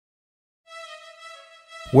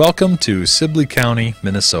Welcome to Sibley County,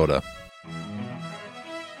 Minnesota.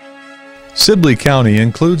 Sibley County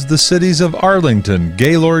includes the cities of Arlington,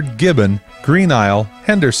 Gaylord, Gibbon, Green Isle,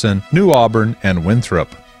 Henderson, New Auburn, and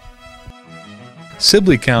Winthrop.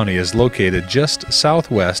 Sibley County is located just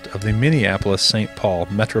southwest of the Minneapolis-St. Paul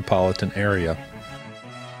metropolitan area.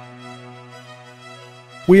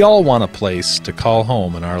 We all want a place to call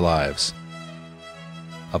home in our lives.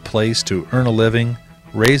 A place to earn a living,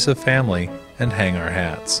 raise a family, and hang our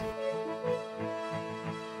hats.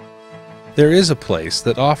 There is a place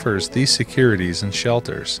that offers these securities and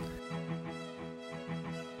shelters.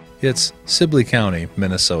 It's Sibley County,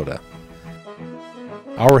 Minnesota.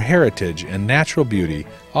 Our heritage and natural beauty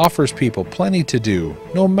offers people plenty to do,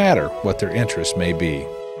 no matter what their interests may be.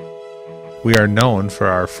 We are known for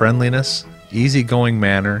our friendliness, easygoing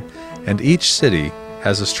manner, and each city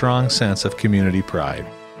has a strong sense of community pride.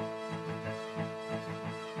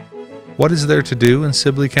 What is there to do in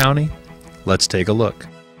Sibley County? Let's take a look.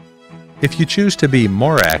 If you choose to be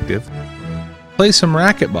more active, play some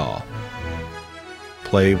racquetball,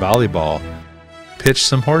 play volleyball, pitch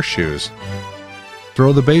some horseshoes,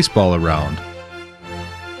 throw the baseball around,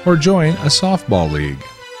 or join a softball league.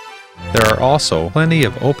 There are also plenty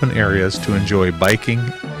of open areas to enjoy biking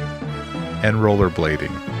and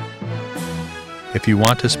rollerblading. If you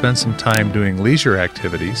want to spend some time doing leisure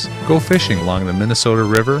activities, go fishing along the Minnesota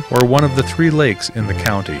River or one of the 3 lakes in the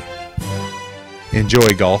county.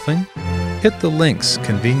 Enjoy golfing? Hit the links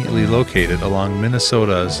conveniently located along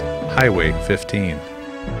Minnesota's Highway 15.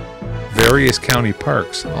 Various county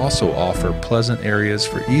parks also offer pleasant areas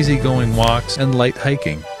for easygoing walks and light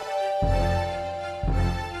hiking.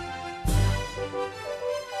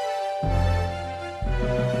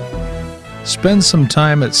 Spend some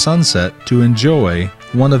time at sunset to enjoy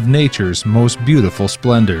one of nature's most beautiful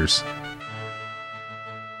splendors.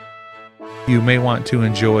 You may want to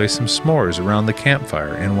enjoy some s'mores around the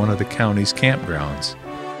campfire in one of the county's campgrounds.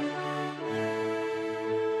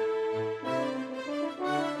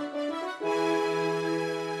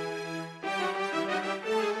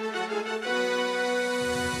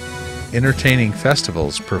 Entertaining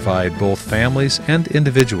festivals provide both families and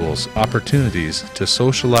individuals opportunities to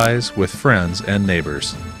socialize with friends and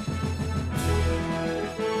neighbors.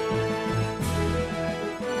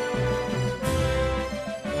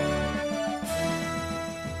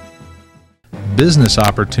 Business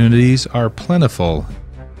opportunities are plentiful.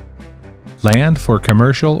 Land for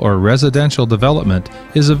commercial or residential development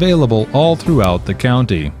is available all throughout the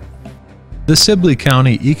county. The Sibley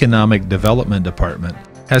County Economic Development Department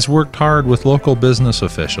has worked hard with local business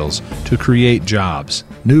officials to create jobs,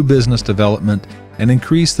 new business development, and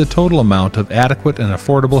increase the total amount of adequate and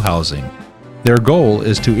affordable housing. Their goal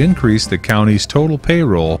is to increase the county's total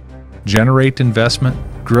payroll, generate investment,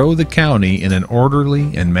 grow the county in an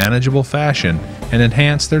orderly and manageable fashion, and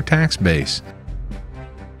enhance their tax base.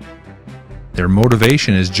 Their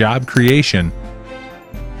motivation is job creation,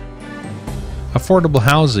 affordable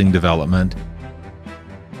housing development,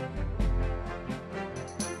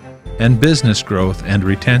 and business growth and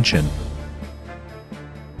retention.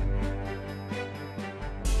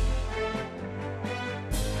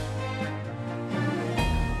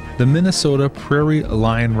 The Minnesota Prairie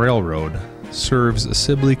Line Railroad serves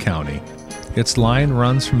Sibley County. Its line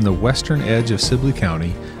runs from the western edge of Sibley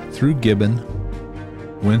County through Gibbon,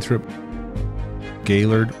 Winthrop,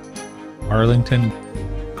 Gaylord, Arlington,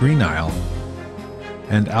 Green Isle,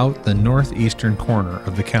 and out the northeastern corner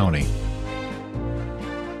of the county.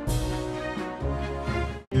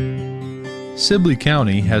 Sibley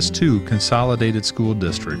County has 2 consolidated school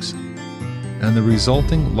districts, and the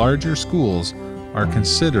resulting larger schools are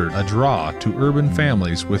considered a draw to urban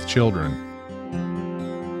families with children.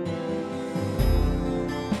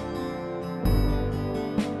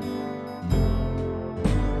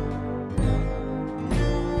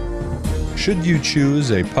 Should you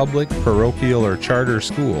choose a public, parochial, or charter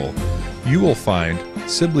school, you will find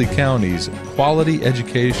Sibley County's quality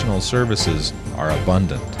educational services are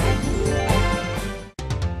abundant.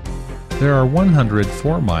 There are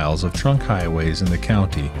 104 miles of trunk highways in the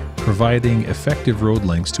county, providing effective road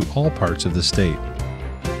links to all parts of the state.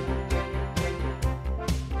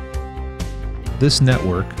 This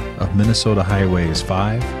network of Minnesota Highways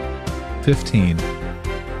 5, 15,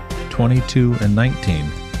 22, and 19,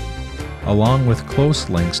 along with close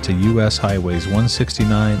links to U.S. Highways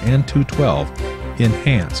 169 and 212,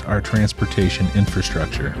 enhance our transportation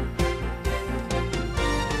infrastructure.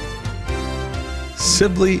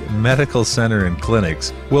 Sibley Medical Center and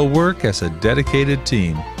Clinics will work as a dedicated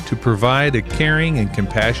team to provide a caring and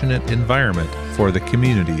compassionate environment for the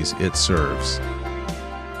communities it serves.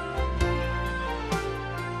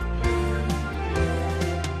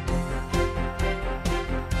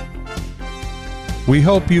 We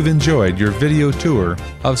hope you've enjoyed your video tour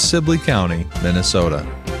of Sibley County, Minnesota.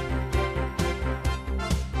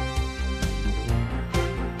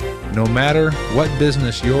 No matter what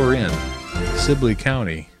business you're in, Sibley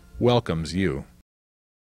County welcomes you.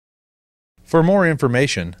 For more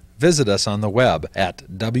information, visit us on the web at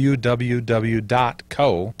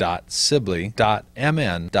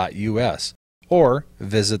www.co.sibley.mn.us or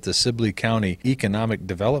visit the Sibley County Economic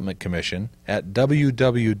Development Commission at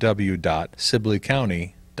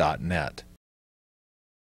www.sibleycounty.net.